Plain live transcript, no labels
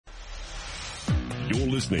You're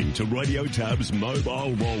listening to Radio Tab's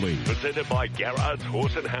Mobile Rolling, presented by Garrard's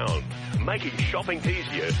Horse and Hound, making shopping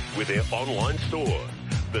easier with their online store.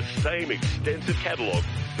 The same extensive catalogue,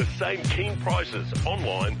 the same keen prices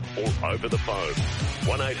online or over the phone.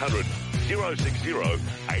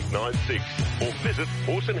 1-800-060-896 or visit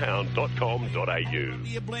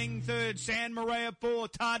horseandhound.com.au. Bling third, San Maria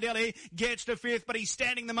fourth, Tardelli gets to fifth, but he's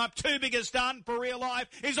standing them up. Too big a stunt for real life.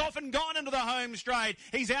 He's often gone into the home straight.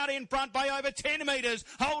 He's out in front by over 10 metres.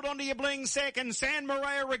 Hold on to your Bling second. San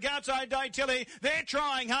Maria, Ragazzo Datilli. They're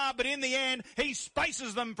trying hard, but in the end, he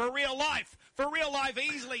spaces them for real life. For real life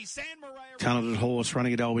easily. San Maria. Talented horse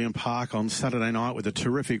running at Albion Park on Saturday night with a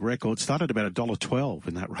terrific record. Started about $1.12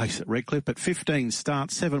 in that race at Redcliffe, but 15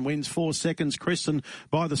 starts, 7 wins, 4 seconds. Christened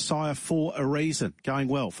by the sire for a reason. Going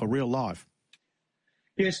well for real life.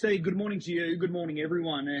 Yeah, Steve, good morning to you. Good morning,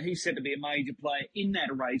 everyone. He's set to be a major player in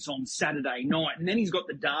that race on Saturday night. And then he's got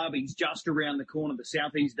the derbies just around the corner, the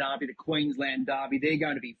Southeast Derby, the Queensland Derby. They're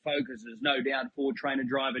going to be focuses, no doubt, for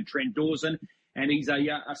trainer-driver Trent Dawson. And he's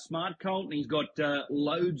a smart colt, and he's got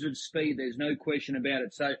loads of speed. There's no question about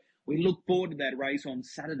it. So we look forward to that race on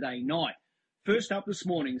Saturday night. First up this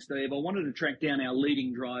morning, Steve, I wanted to track down our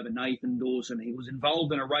leading driver, Nathan Dawson. He was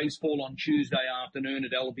involved in a race fall on Tuesday afternoon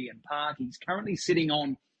at Albion Park. He's currently sitting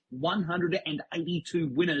on 182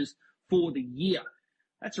 winners for the year.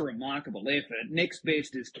 That's a remarkable effort. Next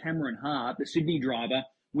best is Cameron Hart, the Sydney driver,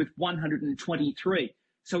 with 123.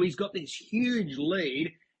 So he's got this huge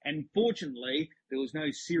lead. And fortunately, there was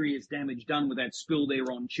no serious damage done with that spill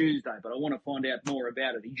there on Tuesday, but I want to find out more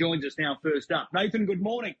about it. He joins us now first up. Nathan, good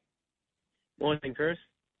morning. Morning, Chris.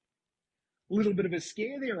 A little bit of a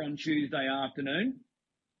scare there on Tuesday afternoon.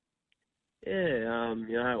 Yeah,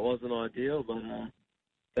 it wasn't ideal, but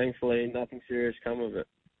thankfully nothing serious come of it.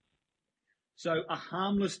 So a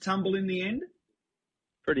harmless tumble in the end?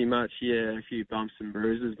 Pretty much, yeah. A few bumps and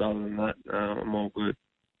bruises, but other than that, I'm all good.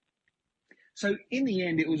 So in the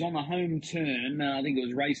end, it was on the home turn. I think it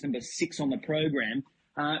was race number 6 on the program.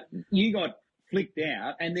 You got flicked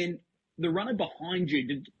out, and then the runner behind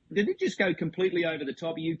you, did it just go completely over the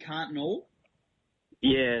top of you, cart and all?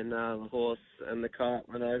 Yeah, no, the horse and the cart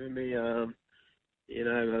went over me.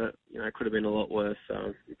 It could have been a lot worse. So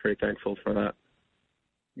I'm pretty thankful for that.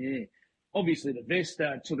 Yeah, obviously the vest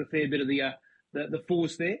took a fair bit of the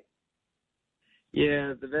force there.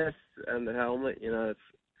 Yeah, the vest and the helmet.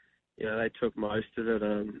 They took most of it.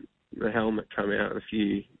 The helmet come out, a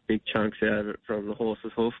few big chunks out of it from the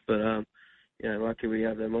horse's hoof, but lucky we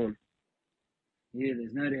have them on. Yeah,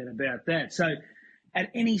 there's no doubt about that. So, at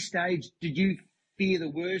any stage, did you fear the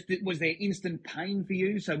worst? Was there instant pain for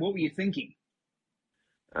you? So, what were you thinking?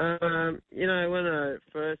 When I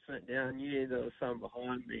first went down, I knew there was something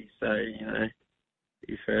behind me. So,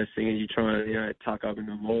 the first thing is you try and tuck up in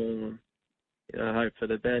the wall and hope for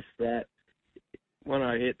the best. That when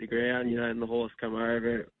I hit the ground, and the horse come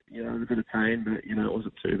over, there was a bit of pain, but it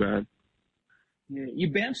wasn't too bad. Yeah,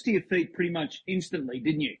 you bounced to your feet pretty much instantly,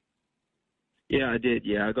 didn't you? Yeah, I did.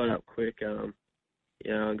 Yeah, I got up quick. I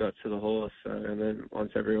got to the horse, and then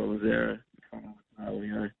once everyone was there,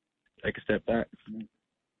 take a step back.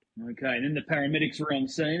 Okay, and then the paramedics were on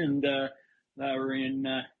scene, and they were in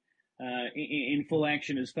full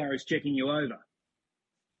action as far as checking you over.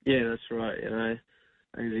 Yeah, that's right.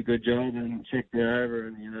 They did a good job and checked me over,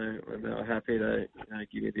 and when they were happy, they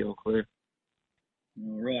give me the all clear.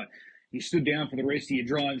 All right. You stood down for the rest of your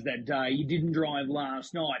drives that day. You didn't drive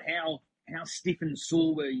last night. How stiff and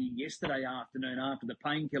sore were you yesterday afternoon after the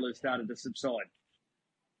painkillers started to subside?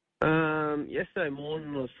 Yesterday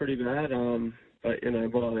morning was pretty bad, but by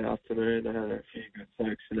the afternoon I had a few good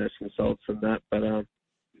soaks and Epsom salts and that, but I'm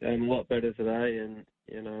a lot better today and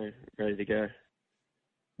ready to go.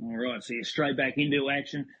 All right, so you're straight back into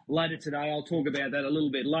action later today. I'll talk about that a little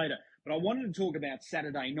bit later. But I wanted to talk about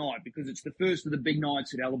Saturday night because it's the first of the big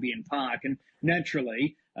nights at Albion Park. And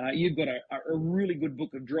naturally, you've got a really good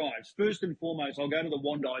book of drives. First and foremost, I'll go to the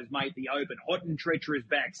Wandai's Mate, the Open. Hot and Treacherous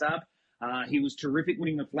backs up. He was terrific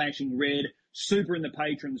winning the Flashing Red, super in the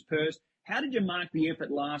Patron's Purse. How did you mark the effort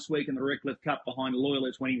last week in the Redcliffe Cup behind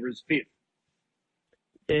Loyalist when he was 5th?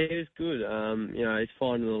 Yeah, he was good. He's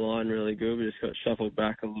finding the line really good. We just got shuffled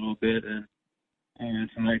back a little bit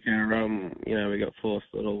and to make our run, we got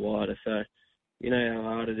forced a little wider. So, how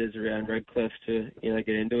hard it is around Redcliffe to, get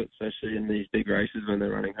into it, especially in these big races when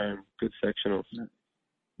they're running home good sectionals.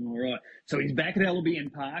 All right. So he's back at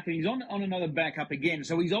Albion Park and he's on another backup again.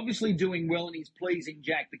 So he's obviously doing well and he's pleasing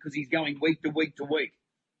Jack because he's going week to week to week.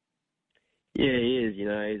 Yeah, he is.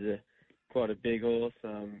 He's quite a big horse.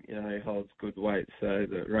 He holds good weight so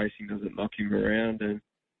the racing doesn't knock him around. And,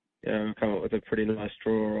 we've come up with a pretty nice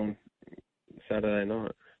draw on Saturday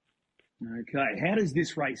night. Okay, how does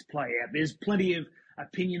this race play out? There's plenty of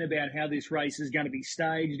opinion about how this race is going to be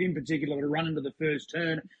staged, in particular to run into the first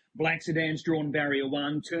turn. Black Sedan's drawn barrier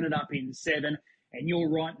 1, turn it up in 7, and you're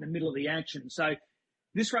right in the middle of the action. So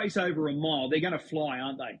this race over a mile, they're going to fly,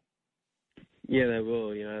 aren't they? Yeah, they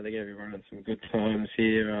will. You know, they're going to be running some good times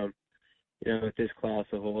here, you know, with this class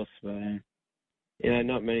of horse. But, you know,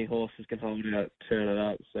 not many horses can hold out, turn it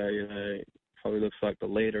up. So, you know, probably looks like the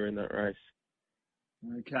leader in that race.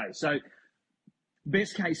 Okay, so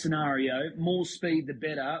best case scenario, more speed the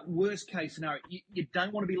better. Worst case scenario, you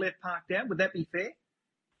don't want to be left parked out. Would that be fair?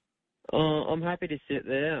 I'm happy to sit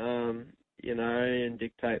there, you know, and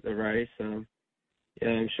dictate the race. Yeah,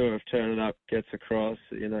 I'm sure if Turn It Up gets across,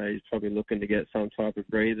 you know, he's probably looking to get some type of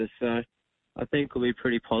breather. So I think we'll be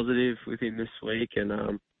pretty positive with him this week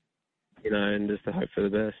and, you know, and just to hope for the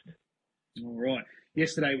best. All right.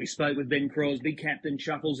 Yesterday we spoke with Ben Crosby, captain,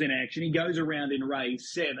 shuffles in action. He goes around in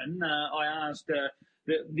race 7. I asked,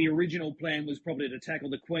 the original plan was probably to tackle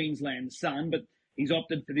the Queensland Sun, but he's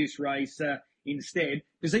opted for this race instead.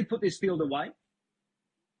 Does he put this field away?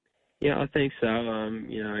 Yeah, I think so.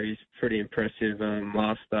 You know, he's pretty impressive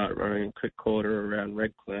last start running a quick quarter around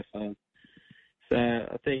Redcliffe. So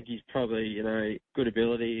I think he's probably, you know, good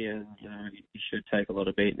ability and, you know, he should take a lot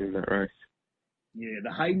of beating in that race. Yeah,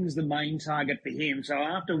 the Hayden's the main target for him. So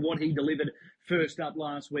after what he delivered first up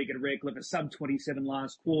last week at Redcliffe, a sub-27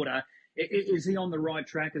 last quarter, is he on the right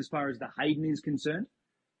track as far as the Hayden is concerned?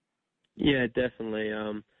 Yeah, definitely.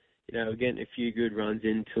 You know, we're getting a few good runs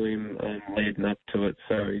into him leading up to it,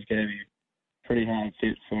 so he's going to be pretty hard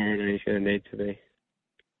fit for it, and he's going to need to be.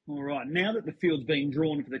 All right. Now that the field's been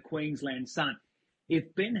drawn for the Queensland Sun,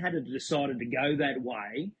 if Ben had decided to go that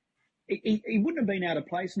way, he wouldn't have been out of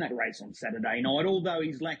place in that race on Saturday night, although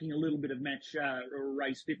he's lacking a little bit of match or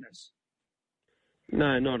race fitness.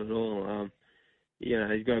 No, not at all. You know,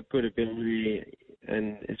 he's got good ability,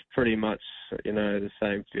 and it's pretty much, you know, the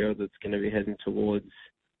same field that's going to be heading towards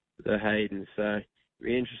the Hayden. So it'll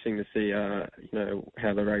be interesting to see, you know,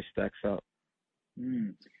 how the race stacks up.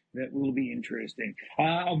 That will be interesting.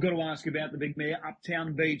 I've got to ask about the big mare,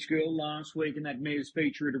 Uptown Beach Girl, last week in that mare's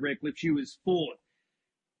feature at Redcliffe. She was 4th.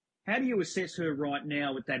 How do you assess her right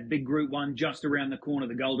now with that big Group 1 just around the corner,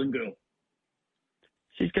 the Golden Girl?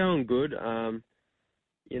 She's going good.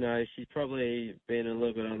 You know, she's probably been a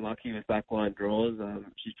little bit unlucky with backline draws.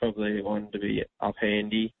 She's probably wanted to be up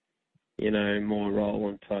handy, you know, more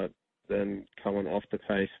rolling type than coming off the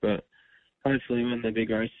pace. But hopefully when the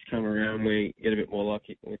big races come around, we get a bit more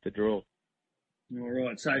lucky with the draw. All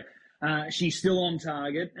right. So she's still on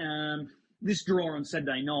target. This draw on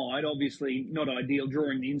Saturday night, obviously not ideal,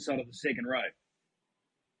 drawing the inside of the second row.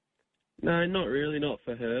 No, not really, not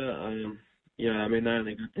for her. Yeah, I mean, the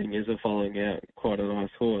only good thing is we're following out quite a nice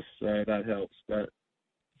horse, so that helps. But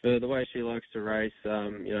for the way she likes to race, you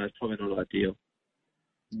know, it's probably not ideal.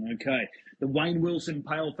 Okay. The Wayne Wilson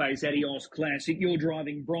Paleface Adios Classic. You're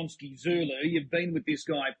driving Bronski Zulu. You've been with this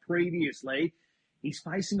guy previously. He's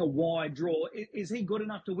facing a wide draw. Is he good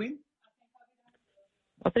enough to win?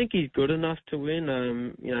 I think he's good enough to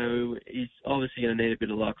win. You know, he's obviously going to need a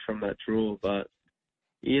bit of luck from that draw, but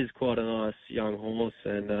he is quite a nice young horse,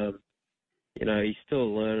 and you know, he's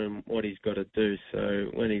still learning what he's got to do.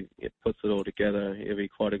 So when he puts it all together, he'll be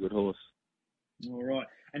quite a good horse. All right.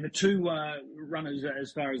 And the two runners,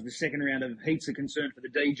 as far as the second round of heats are concerned for the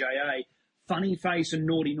DJA, Funny Face and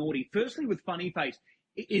Naughty Naughty. Firstly, with Funny Face,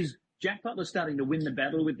 is Jack Butler starting to win the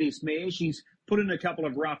battle with this mare? She's put in a couple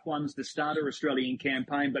of rough ones to start her Australian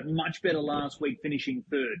campaign, but much better last week, finishing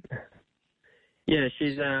 3rd. Yeah,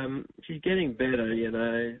 she's getting better, you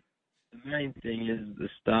know. The main thing is the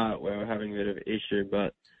start where we're having a bit of an issue,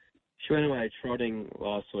 but she went away trotting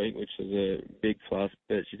last week, which was a big plus,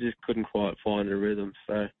 but she just couldn't quite find her rhythm.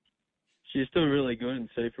 So she's still really good and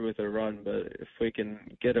super with her run, but if we can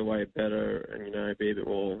get away better and, you know, be a bit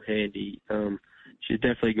more handy, she's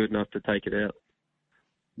definitely good enough to take it out.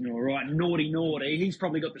 All right, Naughty Naughty. He's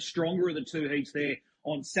probably got the stronger of the two heats there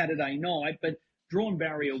on Saturday night, but drawn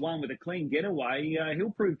barrier 1 with a clean getaway,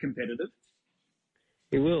 he'll prove competitive.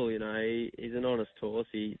 He will, you know. He's an honest horse.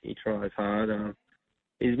 He tries hard.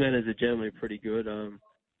 His manners are generally pretty good.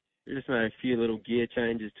 We just made a few little gear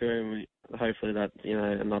changes to him. Hopefully that's, you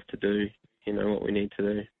know, enough to do, you know, what we need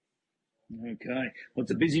to do. Okay. Well,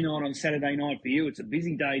 it's a busy night on Saturday night for you. It's a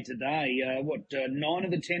busy day today. 9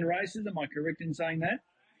 of the 10 races? Am I correct in saying that?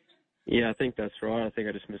 Yeah, I think that's right. I think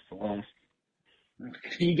I just missed the last.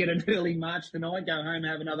 You get an early march tonight, go home,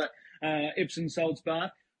 have another Epsom salts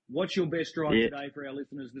bath. What's your best drive today for our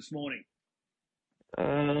listeners this morning?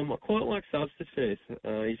 I quite like Substitute.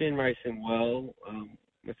 He's been racing well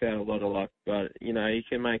without a lot of luck, but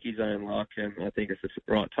he can make his own luck, and I think it's the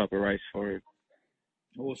right type of race for him.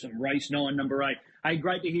 Awesome. Race 9, number 8. Hey,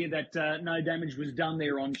 great to hear that no damage was done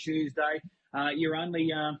there on Tuesday. You're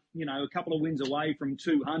only, a couple of wins away from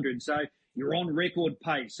 200, so you're on record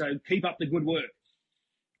pace. So keep up the good work.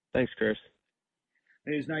 Thanks, Chris.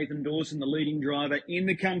 There's Nathan Dawson, the leading driver in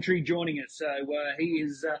the country, joining us. So he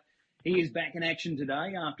is back in action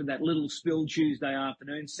today after that little spill Tuesday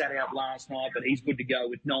afternoon. Sat out last night, but he's good to go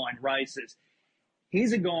with 9 races.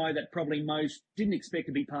 Here's a guy that probably most didn't expect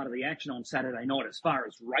to be part of the action on Saturday night as far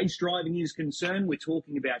as race driving is concerned. We're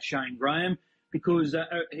talking about Shane Graham because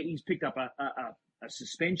he's picked up a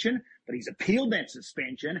suspension, but he's appealed that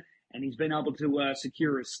suspension and he's been able to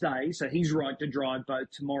secure a stay. So he's right to drive both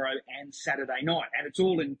tomorrow and Saturday night. And it's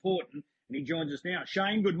all important. And he joins us now.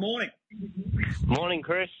 Shane, good morning. Morning,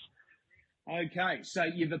 Chris. Okay, so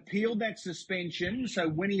you've appealed that suspension. So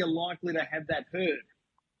when are you likely to have that heard?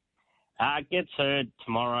 It gets heard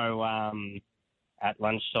tomorrow at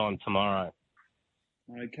lunchtime tomorrow.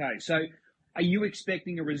 Okay, so are you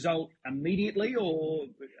expecting a result immediately, or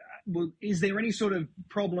is there any sort of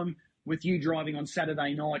problem with you driving on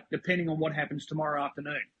Saturday night, depending on what happens tomorrow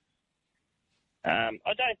afternoon? I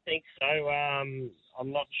don't think so. I'm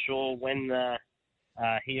not sure when the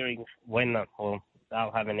hearing,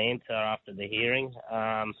 they'll have an answer after the hearing.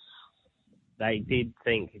 They did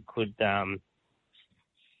think it could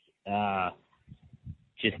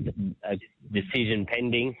just a decision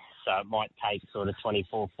pending, so it might take sort of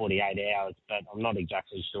 24, 48 hours, but I'm not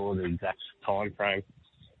exactly sure the exact time frame.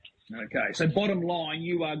 Okay, so bottom line,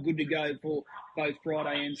 you are good to go for both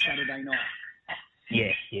Friday and Saturday night?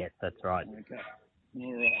 Yes, that's right. Okay,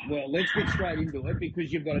 all right. Well, let's get straight into it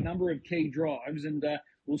because you've got a number of key drives, and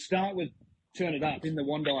we'll start with Turn It Up in the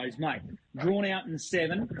Wandeyes, mate. Drawn out in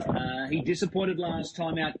 7. He disappointed last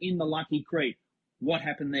time out in the Lucky Creek. What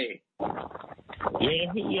happened there?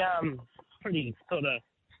 Yeah, he pretty sort of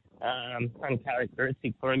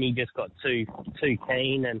uncharacteristic for him. He just got too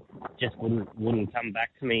keen and just wouldn't come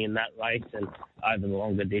back to me in that race. And over the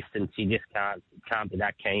longer distance, you just can't be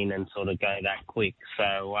that keen and sort of go that quick.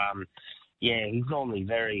 So he's normally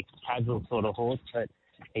very casual sort of horse, but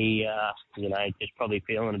he just probably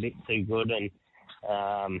feeling a bit too good and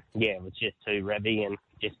it was just too revvy and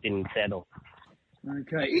just didn't settle.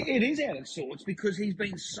 Okay, it is out of sorts because he's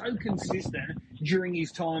been so consistent during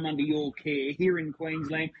his time under your care here in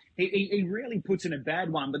Queensland. He really puts in a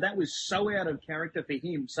bad one, but that was so out of character for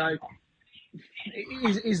him. So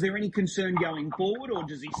is there any concern going forward, or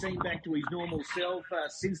does he seem back to his normal self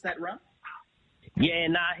since that run? Yeah,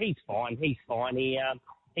 he's fine. He's fine. He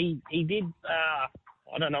did,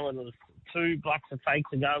 I don't know, it was 2 Blacks of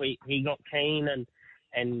Fakes ago. He got keen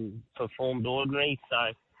and performed ordinary,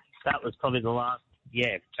 so that was probably the last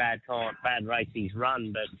bad race he's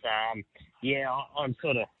run, but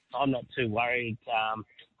I'm not too worried.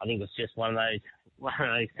 I think it's just one of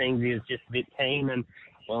those things. He was just a bit keen, and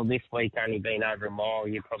this week only been over a mile.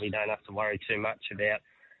 You probably don't have to worry too much about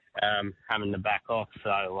having to back off. So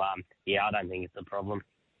I don't think it's a problem.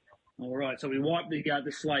 All right, so we wiped the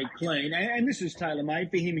slate clean, and this is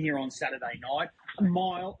tailor-made for him here on Saturday night. A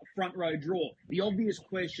mile front row draw. The obvious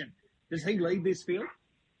question: does he lead this field?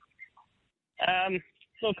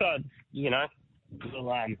 Look,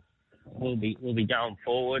 we'll be going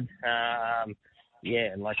forward.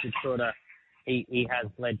 It's sort of he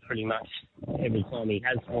has led pretty much every time he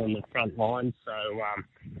has on the front line. So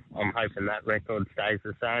I'm hoping that record stays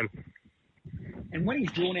the same. And when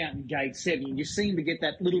he's drawn out in gate 7, you seem to get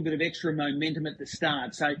that little bit of extra momentum at the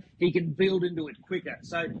start, so he can build into it quicker.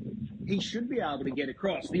 So he should be able to get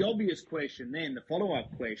across. The obvious question then, the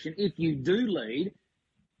follow-up question, if you do lead,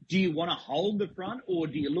 do you want to hold the front or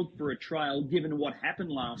do you look for a trail given what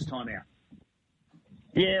happened last time out?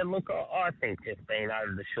 Yeah, look, I think just being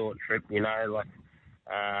over the short trip, even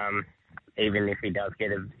if he does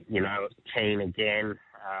get keen again,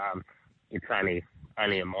 it's only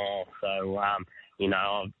a mile. So, I'm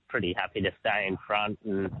pretty happy to stay in front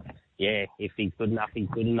and, if he's good enough, he's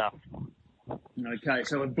good enough. Okay,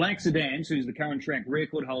 so if Black Sedans, who's the current track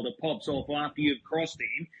record holder, pops off after you've crossed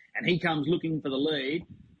him and he comes looking for the lead,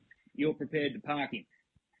 you're prepared to park him?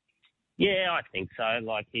 Yeah, I think so.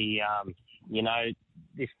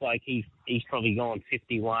 This bloke, he's probably gone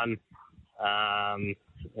 51 and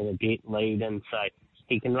a bit leading, so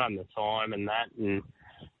he can run the time and that. And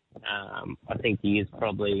I think he is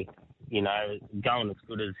probably, going as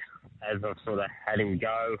good as I've sort of had him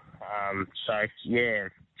go.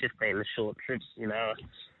 Just being the short trips, I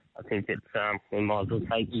think it's we might as well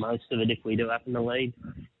take most of it if we do happen to lead.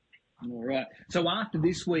 All right. So after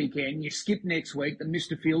this weekend, you skip next week, the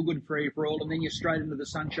Mr. Feelgood free for all, and then you're straight into the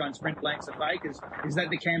Sunshine Sprint Blanks of Bakers. Is that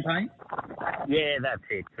the campaign? Yeah, that's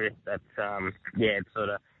it, Chris. That's it's sort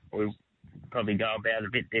of we probably go about a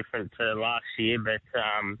bit different to last year, but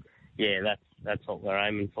that's what we're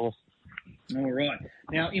aiming for. All right.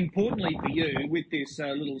 Now, importantly for you, with this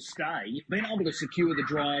little stay, you've been able to secure the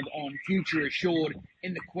drive on Future Assured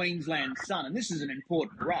in the Queensland Sun. And this is an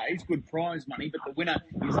important race, good prize money, but the winner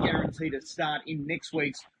is guaranteed to start in next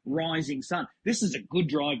week's Rising Sun. This is a good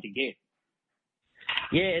drive to get.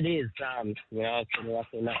 Yeah, it is. I was sort of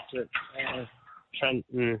lucky enough that Trent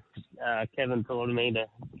and Kevin thought of me to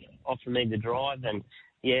offer me the drive. And,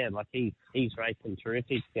 he's racing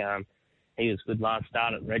terrific. He was good last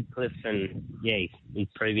start at Redcliffe, and his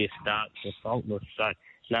previous starts were faultless. So,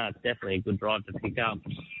 it's definitely a good drive to pick up.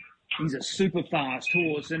 He's a super fast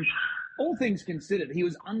horse, and all things considered, he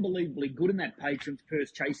was unbelievably good in that Patrons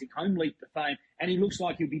Purse chasing home leap to fame, and he looks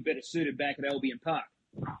like he'll be better suited back at Albion Park.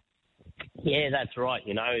 Yeah, that's right.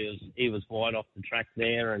 He was wide off the track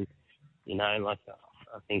there, and I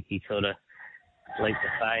think he sort of leap to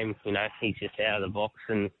fame. He's just out of the box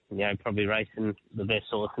and, probably racing the best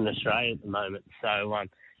horse in Australia at the moment. So,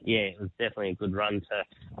 it was definitely a good run to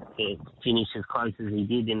finish as close as he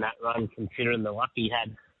did in that run, considering the luck he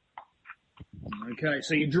had. Okay,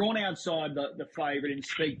 so you're drawn outside the favourite in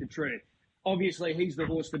Speak the Truth. Obviously, he's the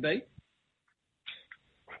horse to beat.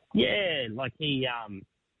 Yeah,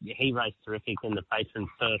 he raced terrific in the Patrons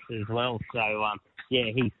Purse as well. So,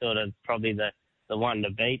 he's sort of probably the one to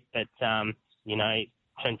beat. But,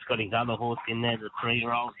 Trent's got his other horse in there, the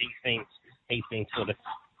 3-year-old. He's been sort of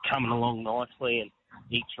coming along nicely, and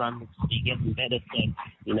each run he's getting better. So,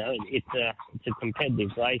 it's a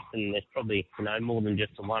competitive race, and there's probably, more than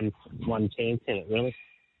just one chance in it, really.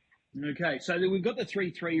 Okay, so we've got the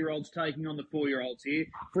 3-year-olds taking on the 4-year-olds here.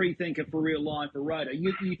 Free Thinker, For Real Life, a Rhoda.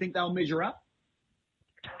 You think they'll measure up?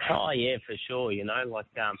 Oh, yeah, for sure.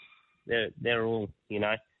 They're all,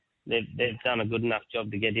 they've done a good enough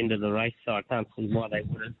job to get into the race, so I can't see why they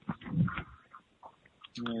wouldn't.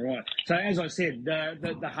 All right. So, as I said,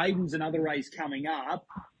 the Hayden's another race coming up.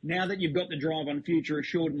 Now that you've got the drive on Future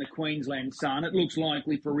Assured in the Queensland Sun, it looks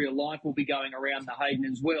likely For Real Life will be going around the Hayden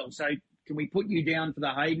as well. So, can we put you down for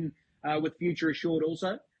the Hayden with Future Assured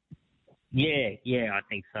also? Yeah, I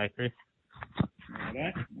think so, Chris.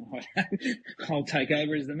 Right. I'll take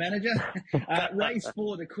over as the manager. Race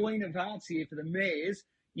 4, the Queen of Hearts here for the mares.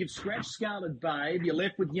 You've scratched Scarlet Babe. You're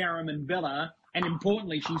left with Yaram and Bella. And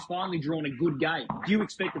importantly, she's finally drawn a good gate. Do you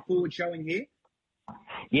expect a forward showing here?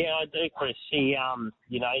 Yeah, I do, Chris. She,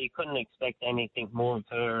 you couldn't expect anything more of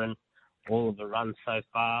her and all of the runs so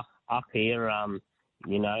far up here.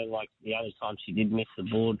 The only time she did miss the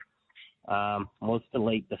board was to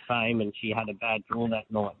Leap to Fame, and she had a bad draw that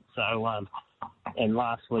night. So, and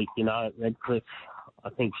last week, at Redcliffe, I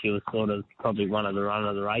think she was sort of probably one of the run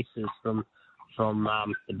of the races from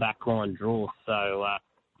the backline draw. So,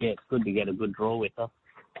 it's good to get a good draw with her.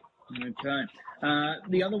 Okay.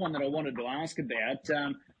 The other one that I wanted to ask about,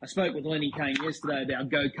 I spoke with Lenny Kane yesterday about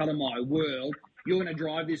Go Colour My World. You're going to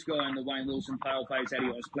drive this guy in the Wayne Wilson Paleface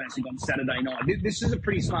Adios Classic on Saturday night. This is a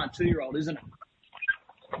pretty smart 2-year-old, isn't it?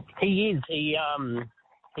 He is. He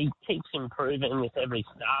keeps improving with every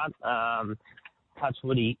start.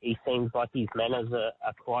 Touchwood, he seems like his manners are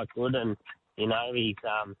quite good, and he's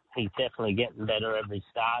definitely getting better every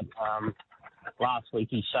start. Last week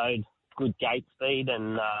he showed good gate speed,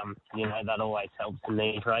 and that always helps in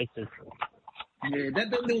these races. Yeah,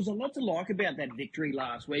 there was a lot to like about that victory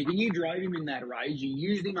last week, and you drove him in that race. You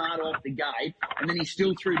used him hard off the gate, and then he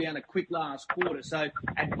still threw down a quick last quarter. So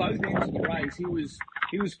at both ends of the race, he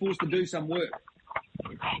was forced to do some work.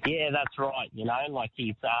 Yeah, that's right.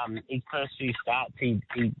 His first few starts, he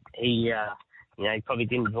probably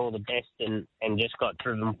didn't draw the best and just got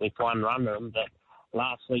driven with one runner. But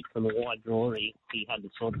last week from a wide draw, he had to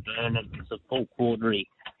sort of burn it. It's a full quarter he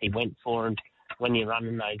went for, and when you're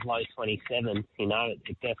running those low 27,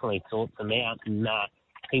 it definitely sorts them out. And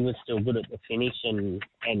he was still good at the finish and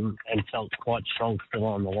felt quite strong still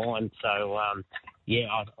on the line. So, I'm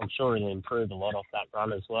sure he'll improve a lot off that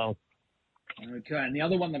run as well. Okay, and the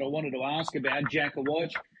other one that I wanted to ask about, Jack a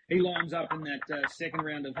Watch, he lines up in that second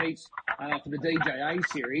round of heats for the DJA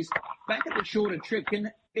series. Back at the shorter trip,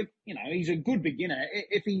 he's a good beginner.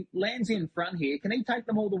 If he lands in front here, can he take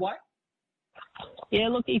them all the way? Yeah,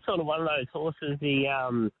 look, he's sort of one of those horses. He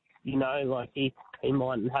mightn't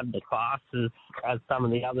have the class as some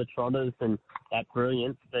of the other trotters and that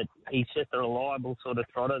brilliance, but he's just a reliable sort of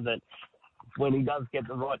trotter that when he does get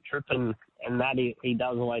the right trip and that he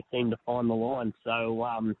does always seem to find the line. So,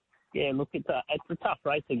 yeah, look, it's a tough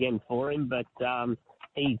race again for him, but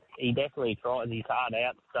he definitely tries his heart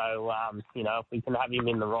out. So if we can have him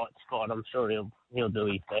in the right spot, I'm sure he'll do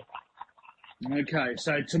his best. Okay,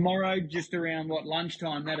 so tomorrow, just around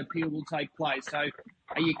lunchtime, that appeal will take place. So,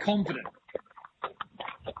 are you confident?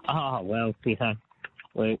 Oh well,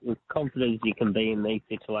 we're confident as you can be in these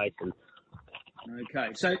situations. Okay,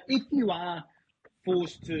 so if you are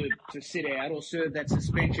forced to sit out or serve that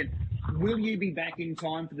suspension, will you be back in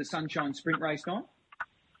time for the Sunshine Sprint race time?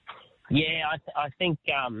 Yeah, I think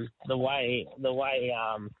the way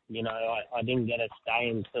I didn't get a stay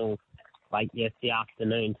until late yesterday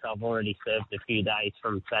afternoon, so I've already served a few days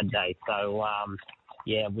from Saturday. So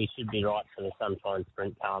we should be right for the Sunshine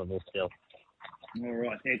Sprint Carnival still. All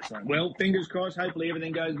right, excellent. Well, fingers crossed. Hopefully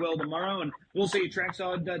everything goes well tomorrow, and we'll see you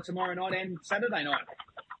trackside tomorrow night and Saturday night.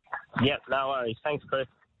 Yep, no worries. Thanks, Chris.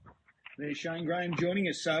 There's Shane Graham joining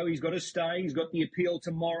us. So he's got to stay. He's got the appeal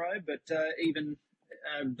tomorrow, but even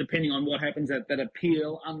depending on what happens at that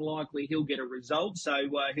appeal, unlikely he'll get a result. So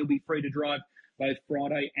he'll be free to drive both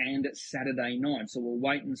Friday and Saturday night. So we'll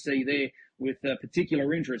wait and see there with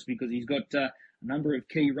particular interest because he's got a number of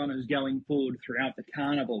key runners going forward throughout the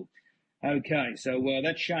carnival. Okay, so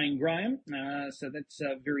that's Shane Graham. So that's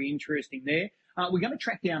very interesting there. We're going to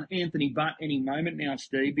track down Anthony Butt any moment now,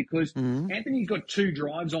 Steve, because Anthony's got 2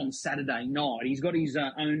 drives on Saturday night. He's got his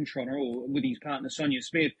own trotter with his partner Sonia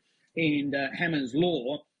Smith and Hammers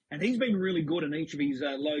Law, and he's been really good in each of his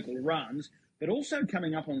local runs. But also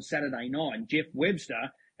coming up on Saturday night, Jeff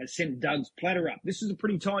Webster has sent Doug's Platter up. This is a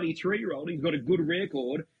pretty tidy 3-year-old. He's got a good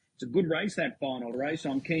record. It's a good race, that final race.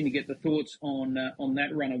 So I'm keen to get the thoughts on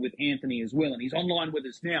that runner with Anthony as well. And he's online with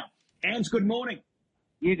us now. Ants, good morning.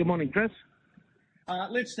 Yeah, good morning, Chris.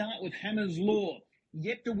 Let's start with Hammers Law.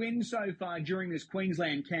 Yet to win so far during this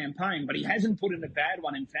Queensland campaign, but he hasn't put in a bad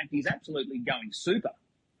one. In fact, he's absolutely going super.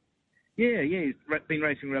 Yeah, he's been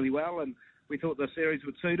racing really well, and we thought the series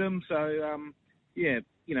would suit him. So, he's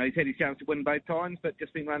had his chance to win both times, but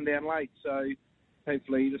just been run down late. So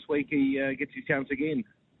hopefully this week he gets his chance again.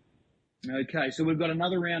 Okay, so we've got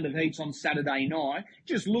another round of heats on Saturday night.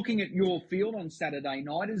 Just looking at your field on Saturday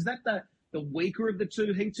night, is that the weaker of the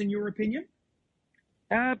 2 heats in your opinion?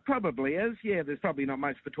 Probably is, yeah. There's probably not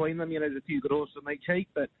much between them. There's a few good horses in each heat,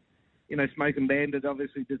 but, Smoke and Bandit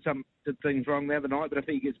obviously did things wrong the other night, but if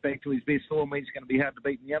he gets back to his best form, he's going to be hard to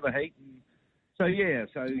beat in the other heat.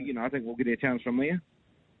 And I think we'll get a chance from there.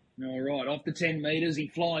 All right, off the 10 metres, he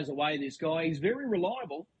flies away, this guy. He's very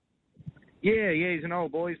reliable. Yeah, he's an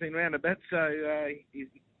old boy. He's been around a bit, so he's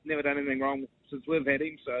never done anything wrong since we've had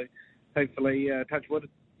him. So hopefully, touch wood,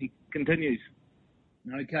 he continues.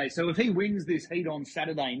 Okay, so if he wins this heat on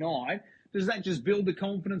Saturday night, does that just build the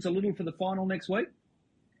confidence a little for the final next week?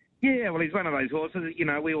 Yeah, well, he's one of those horses.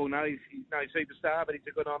 We all know he's no superstar, but he's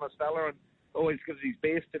a good, honest fella and always gives his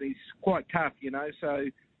best, and he's quite tough, so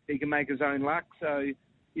he can make his own luck. So,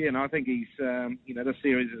 I think he's, this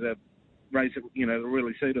series is a race that, will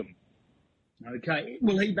really suit him. Okay.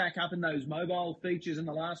 Will he back up in those mobile features in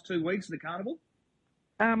the last 2 weeks of the carnival?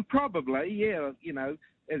 Probably, yeah.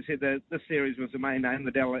 As I said, this series was the main aim,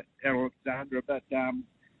 the Alexandra, but,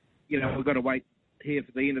 we've got to wait here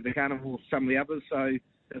for the end of the carnival for some of the others, so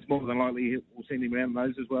it's more than likely we'll send him around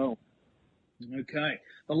those as well. Okay.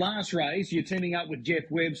 The last race, you're teaming up with Jeff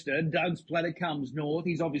Webster. Doug's Platter comes north.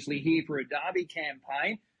 He's obviously here for a Derby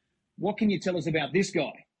campaign. What can you tell us about this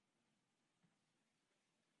guy?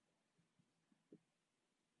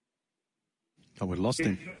 Oh, we lost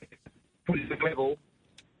him. Pretty good level.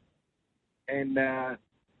 And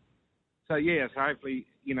so hopefully,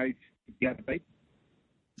 he'll be able to beat.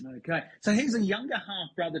 Okay. So he's a younger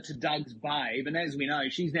half-brother to Doug's Babe, and as we know,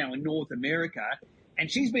 she's now in North America, and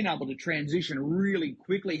she's been able to transition really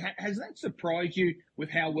quickly. Has that surprised you with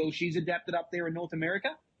how well she's adapted up there in North America?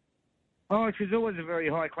 Oh, she's always a very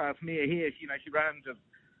high-class mare here. She runs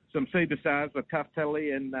some superstars with Tough Tilly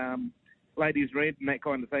and Ladies Red and that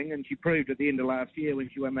kind of thing, and she proved at the end of last year when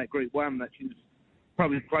she won that Group 1 that she was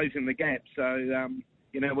probably closing the gap. So,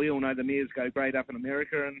 we all know the mares go great up in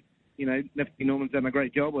America, and, Nifty Norman's done a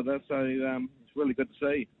great job with her, so it's really good to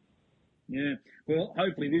see. Yeah, well,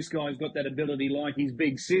 hopefully this guy's got that ability like his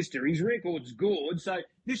big sister. His record's good, so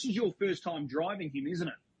this is your first time driving him, isn't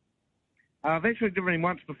it? I've actually driven him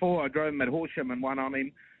once before. I drove him at Horsham and won on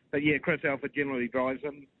him. But, yeah, Chris Alford generally drives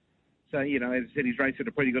him. So, as I said, he's raced at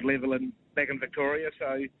a pretty good level back in Victoria.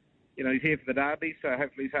 So, he's here for the Derby, so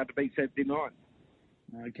hopefully he's hard to beat Saturday night.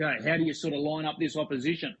 Okay, how do you sort of line up this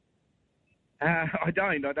opposition? I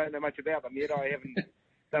don't know much about them yet. I haven't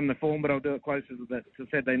done the form, but I'll do it closer to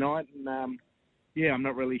Saturday night. And, I'm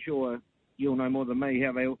not really sure. You'll know more than me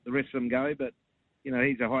how the rest of them go. But, you know,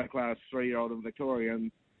 he's a high-class 3-year-old in Victoria,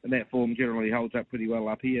 and that form generally holds up pretty well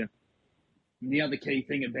up here. And the other key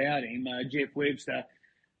thing about him, Jeff Webster,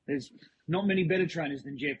 there's not many better trainers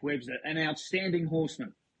than Jeff Webster, an outstanding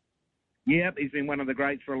horseman. Yep, he's been one of the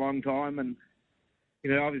greats for a long time, and,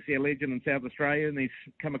 you know, obviously a legend in South Australia, and he's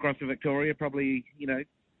come across to Victoria probably, you know,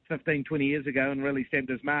 15, 20 years ago and really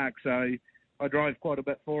stamped his mark. So I drive quite a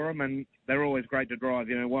bit for him, and they're always great to drive,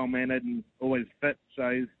 you know, well-mannered and always fit.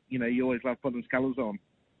 So, you know, you always love putting his colours on.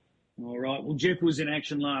 All right. Well, Jeff was in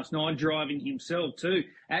action last night, driving himself too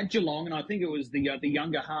at Geelong, and I think it was the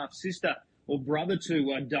younger half-sister or brother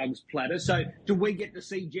to Doug's Platter. So do we get to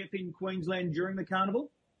see Jeff in Queensland during the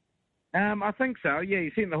carnival? I think so, yeah.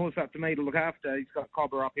 He sent the horse up to me to look after. He's got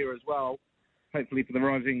Cobber up here as well, hopefully for the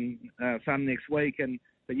Rising Sun next week.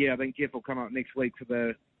 But yeah, I think Jeff will come up next week for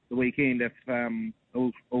the weekend if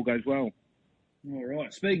all goes well. All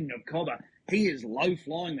right. Speaking of Cobber, he is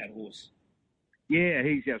low-flying, that horse. Yeah,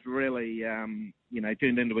 he's just really, you know,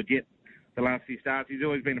 turned into a jet the last few starts. He's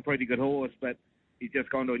always been a pretty good horse, but he's just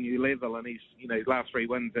gone to a new level, and he's, you know, his last 3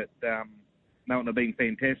 wins at Melton have been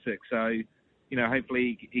fantastic. So, you know,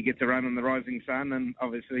 hopefully he gets a run in the Rising Sun, and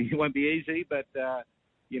obviously it won't be easy, but,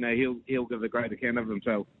 you know, he'll give a great account of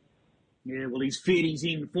himself. Yeah, well, he's fit, he's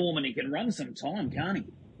in form, and he can run some time, can't he?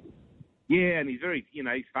 Yeah, and he's very, you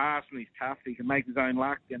know, he's fast and he's tough. He can make his own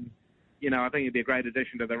luck, and, you know, I think he'd be a great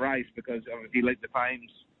addition to the race because obviously Leap the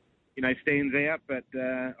Fame's, you know, stands out, but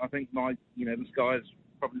I think this guy's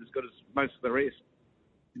probably as good as most of the rest.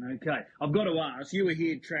 Okay. I've got to ask, you were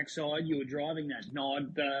here trackside, you were driving that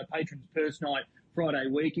night, Patron's Purse night Friday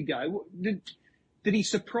week ago. Did he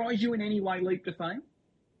surprise you in any way, Leap to Fame?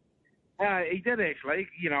 He did, actually.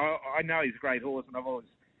 You know, I know he's a great horse, and I've always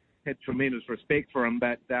had tremendous respect for him,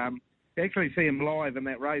 but to actually see him live in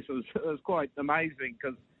that race was quite amazing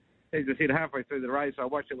because, as I said, halfway through the race, I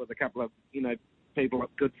watched it with a couple of, you know, people,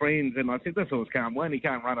 good friends, and I said, this horse can't win. He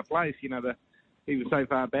can't run a place. You know, he was so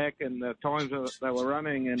far back and the times that they were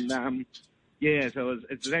running, and, yeah, so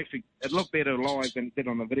it looked better live than it did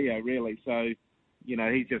on the video, really. So, you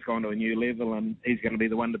know, he's just gone to a new level, and he's going to be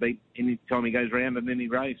the one to beat any time he goes round in any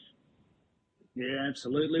race. Yeah,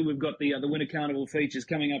 absolutely. We've got the Winter Carnival features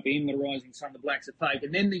coming up in the Rising Sun, the Blacks at Fake,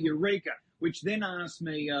 and then the Eureka, which then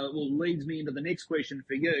leads me into the next question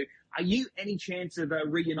for you. Are you any chance of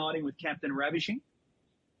reuniting with Captain Ravishing?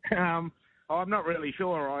 I'm not really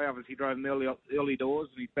sure. I obviously drove in the early doors,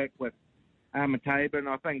 and he's back with Tabor, and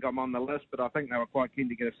I think I'm on the list, but I think they were quite keen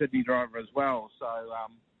to get a Sydney driver as well. So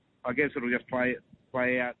I guess it'll just play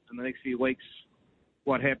out in the next few weeks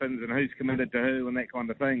what happens and who's committed to who and that kind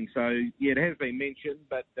of thing. So, yeah, it has been mentioned,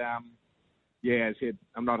 but, yeah, as I said,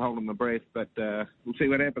 I'm not holding my breath, but we'll see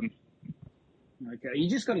what happens. Okay, you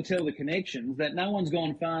just got to tell the connections that no one's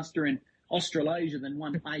gone faster in Australasia than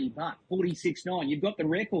one A Buck, 46.9. You've got the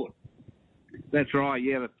record. That's right,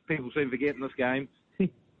 yeah, but people seem to forget in this game.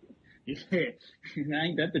 Yeah,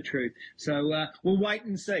 ain't that the truth? So we'll wait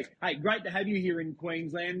and see. Hey, great to have you here in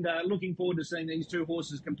Queensland. Looking forward to seeing these two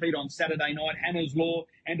horses compete on Saturday night, Hammer's Law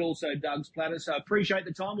and also Doug's Platter. So appreciate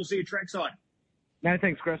the time. We'll see you trackside. No,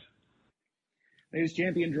 thanks, Chris. There's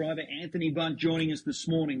champion driver Anthony Bunt joining us this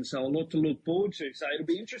morning, so a lot to look forward to. So it'll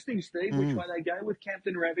be interesting, Steve, which way they go with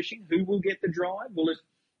Captain Ravishing. Who will get the drive?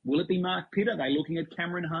 Will it be Mark Pitt? Are they looking at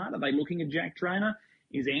Cameron Hart? Are they looking at Jack Trainer?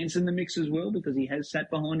 Is Ants in the mix as well because he has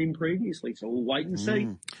sat behind him previously? So we'll wait and see.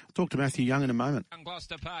 I'll talk to Matthew Young in a moment.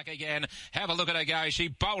 Gloucester Park again. Have a look at her go. She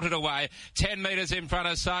bolted away. 10 metres in front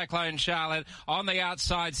of Cyclone Charlotte. On the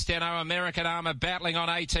outside, Steno, American Armour battling on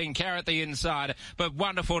 18 Carat the inside. But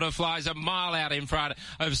Wonderful to Fly is a mile out in front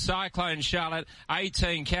of Cyclone Charlotte.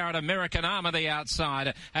 18 Carat, American Armour the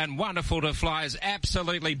outside. And Wonderful to Fly is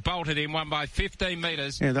absolutely bolted in, won by 15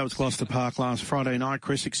 metres. Yeah, that was Gloucester Park last Friday night.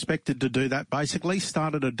 Chris expected to do that basically.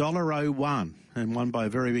 Started $1.01 and won by a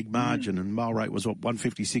very big margin, and mile rate was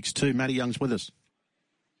 156.2. Matty Young's with us.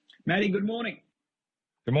 Matty, good morning.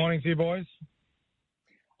 Good morning to you, boys.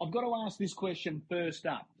 I've got to ask this question first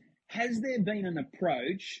up. Has there been an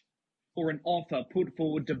approach or an offer put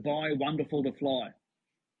forward to buy Wonderful to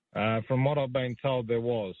Fly? From what I've been told, there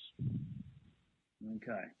was.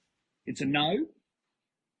 Okay. It's a no?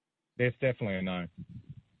 There's definitely a no.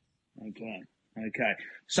 Okay.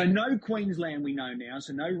 So no Queensland we know now,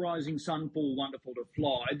 so no Rising Sun for Wonderful to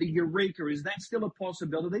Fly. The Eureka, is that still a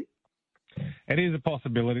possibility? It is a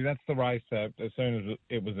possibility. That's the race that as soon as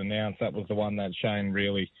it was announced, that was the one that Shane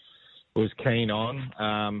really was keen on.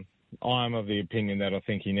 I'm of the opinion that I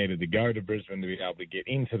think he needed to go to Brisbane to be able to get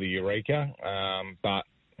into the Eureka, but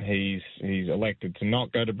he's elected to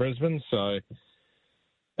not go to Brisbane, so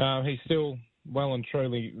he's still well and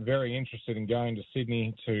truly very interested in going to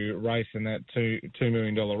Sydney to race in that $2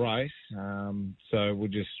 million race. So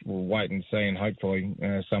we'll wait and see, and hopefully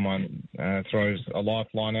someone throws a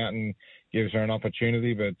lifeline out and gives her an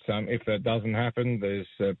opportunity. But if that doesn't happen, there's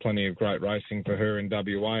plenty of great racing for her in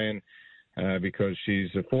WA, and because she's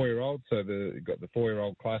a 4-year-old, so got the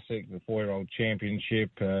 4-year-old Classic, the 4-year-old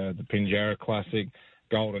Championship, the Pinjarra Classic,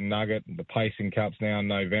 Golden Nugget, the Pacing Cups now in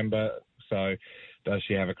November. So does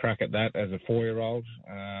she have a crack at that as a 4-year-old?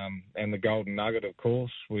 And the Golden Nugget, of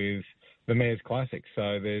course, with the Mayor's Classic.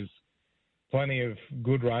 So there's plenty of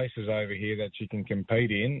good races over here that she can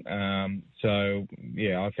compete in.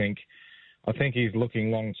 I think he's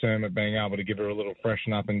looking long-term at being able to give her a little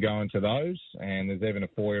freshen up and go into those. And there's even a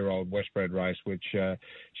 4-year-old Westbred race which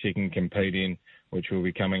she can compete in, which will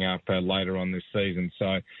be coming up later on this season.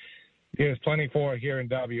 So, yeah, there's plenty for her here in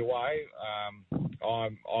WA.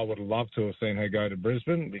 I would love to have seen her go to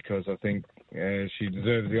Brisbane because I think she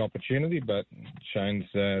deserves the opportunity, but Shane's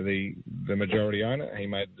the majority owner. He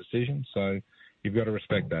made the decision, so you've got to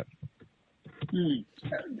respect that.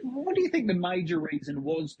 What do you think the major reason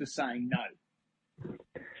was for saying no?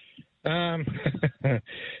 I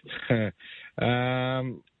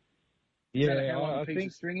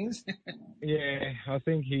think string is. Yeah, I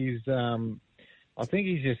think he's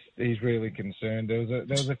really concerned. There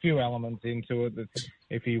was a few elements into it that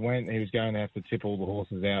if he went, he was going to have to tip all the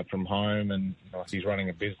horses out from home, and he's running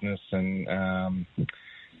a business, and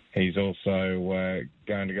he's also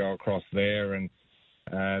going to go across there, and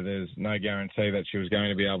there's no guarantee that she was going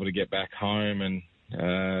to be able to get back home and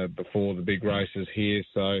before the big races here.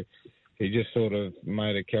 So he just sort of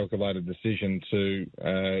made a calculated decision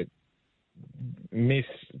to miss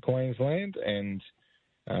Queensland and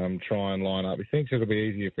try and line up. He thinks it'll be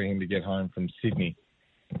easier for him to get home from Sydney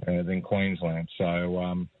than Queensland.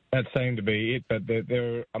 So that seemed to be it. But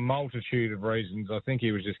there are a multitude of reasons. I think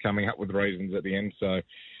he was just coming up with reasons at the end. So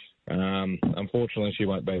unfortunately, she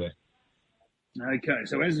won't be there. Okay,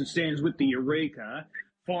 so as it stands with the Eureka,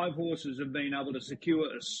 5 horses have been able to secure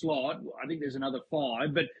a slot. I think there's another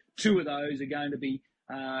 5, but 2 of those are going to be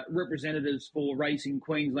representatives for Racing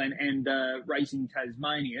Queensland and Racing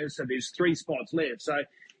Tasmania. So there's 3 spots left. So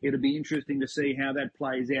it'll be interesting to see how that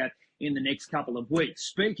plays out in the next couple of weeks.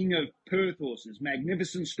 Speaking of Perth horses,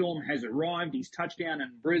 Magnificent Storm has arrived. He's touched down in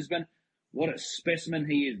Brisbane. What a specimen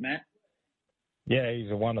he is, Matt. Yeah, he's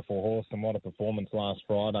a wonderful horse, and what a performance last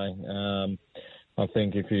Friday. I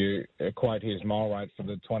think if you equate his mile rate for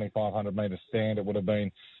the 2,500 metre stand, it would have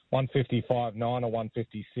been 155.9 or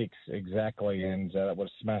 156 exactly, and that would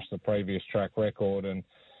have smashed the previous track record. And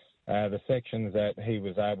the sections that he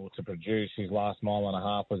was able to produce, his last mile and a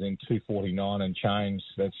half was in 2:49 and change.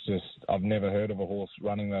 That's just, I've never heard of a horse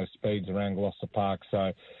running those speeds around Gloucester Park.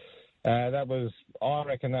 So I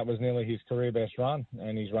reckon that was nearly his career best run,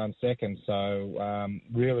 and he's run second. So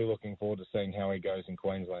really looking forward to seeing how he goes in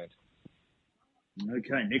Queensland.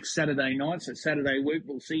 Okay, next Saturday night, so Saturday week,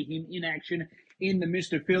 we'll see him in action in the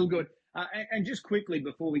Mr. Feelgood. And just quickly,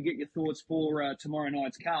 before we get your thoughts for tomorrow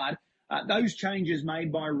night's card, those changes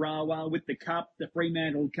made by Rawa with the Cup, the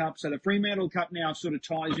Fremantle Cup. So the Fremantle Cup now sort of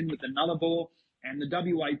ties in with the Nullarbor, and the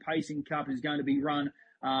WA Pacing Cup is going to be run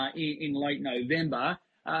in late November.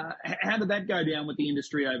 How did that go down with the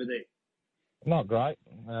industry over there? Not great.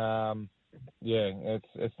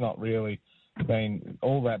 It's not really been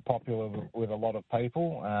all that popular with a lot of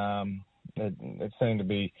people. It seemed to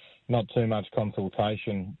be not too much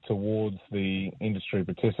consultation towards the industry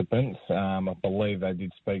participants. I believe they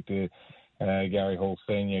did speak to Gary Hall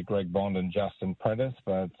Sr., Greg Bond and Justin Prentice,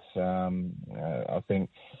 but I think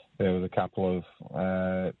there was a couple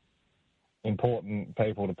of important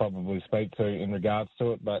people to probably speak to in regards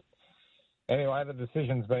to it. But anyway, the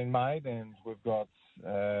decision's been made, and we've got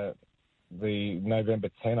the November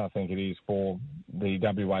 10, I think it is, for the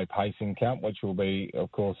WA Pacing Cup, which will be, of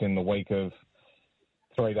course, in the week of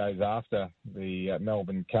 3 days after the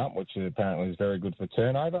Melbourne Cup, which apparently is very good for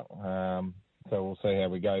turnover. So we'll see how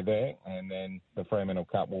we go there. And then the Fremantle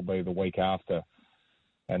Cup will be the week after.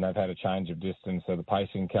 And they've had a change of distance. So the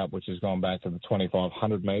Pacing Cup, which has gone back to the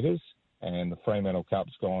 2,500 metres, and the Fremantle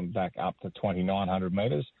Cup's gone back up to 2,900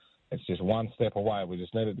 metres. It's just one step away. We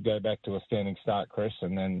just need it to go back to a standing start, Chris,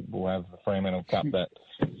 and then we'll have the Fremantle Cup that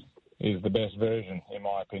is the best version, in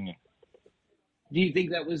my opinion. Do you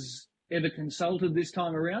think that was ever consulted this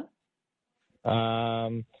time around?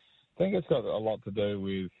 I think it's got a lot to do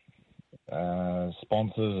with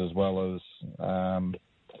sponsors as well as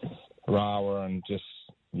Rawa and just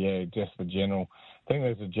the general. I think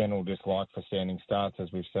there's a general dislike for standing starts,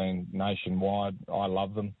 as we've seen nationwide. I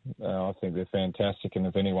love them. I think they're fantastic, and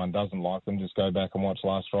if anyone doesn't like them, just go back and watch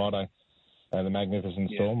last Friday. the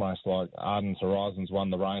Magnificent Storm race. Like Arden's Horizons won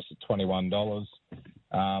the race at $21.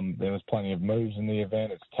 There was plenty of moves in the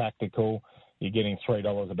event. It's tactical. You're getting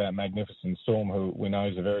 $3 about Magnificent Storm, who we know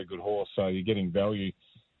is a very good horse. So you're getting value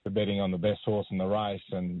for betting on the best horse in the race.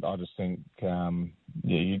 And I just think,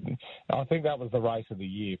 I think that was the race of the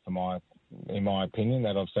year in my opinion,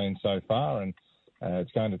 that I've seen so far. And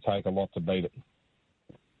it's going to take a lot to beat it.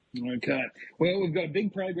 Okay. Well, we've got a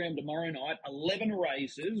big program tomorrow night, 11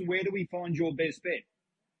 races. Where do we find your best bet?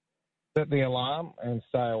 Set the alarm and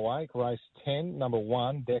stay awake. Race 10, number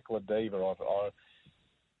 1, Decla Diva. I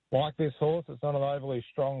like this horse. It's not an overly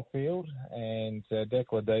strong field, and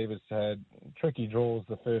Decla Diva's had tricky draws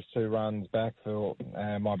the first 2 runs back for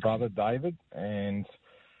my brother, David, and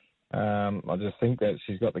I just think that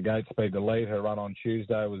she's got the gate speed to lead. Her run on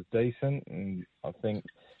Tuesday was decent, and I think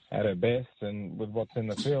at her best, and with what's in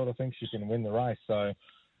the field, I think she can win the race. So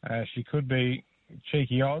she could be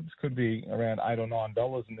cheeky odds, could be around $8 or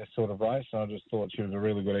 $9 in this sort of race, and I just thought she was a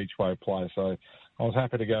really good each-way play. So I was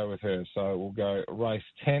happy to go with her. So we'll go race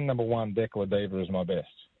 10, number 1, Decla Diva is my best.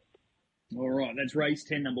 All right, that's race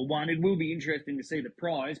 10, number 1. It will be interesting to see the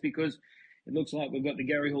prize because it looks like we've got the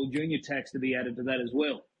Gary Hall Jr. tax to be added to that as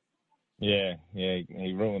well. Yeah,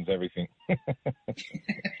 he ruins everything.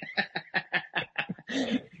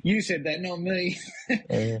 You said that, not me.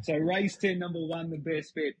 So race 10, number 1, the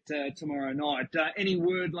best bet tomorrow night. Any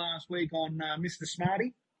word last week on Mr.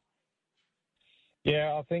 Smarty?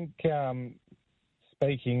 Yeah, I think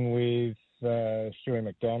speaking with Stewie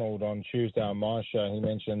McDonald on Tuesday on my show, he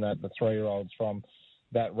mentioned that the 3-year-olds from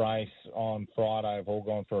that race on Friday have all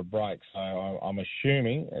gone for a break. So I'm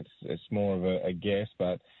assuming it's more of a guess,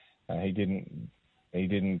 but he didn't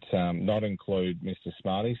not include Mr.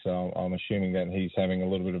 Smarty, so I'm assuming that he's having a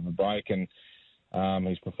little bit of a break, and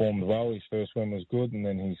he's performed well. His first win was good, and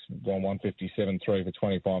then he's gone 157.3 for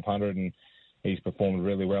 2,500, and he's performed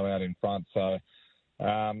really well out in front. So,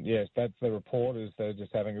 yes, that's the report, is they're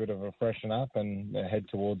just having a bit of a freshen up and head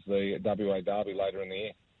towards the WA Derby later in the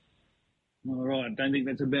year. All right, don't think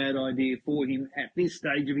that's a bad idea for him at this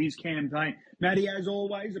stage of his campaign. Matty, as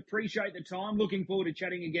always, appreciate the time. Looking forward to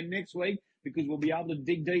chatting again next week because we'll be able to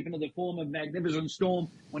dig deep into the form of Magnificent Storm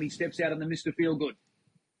when he steps out in the Mr. Feelgood.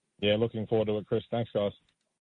 Yeah, looking forward to it, Chris. Thanks, guys.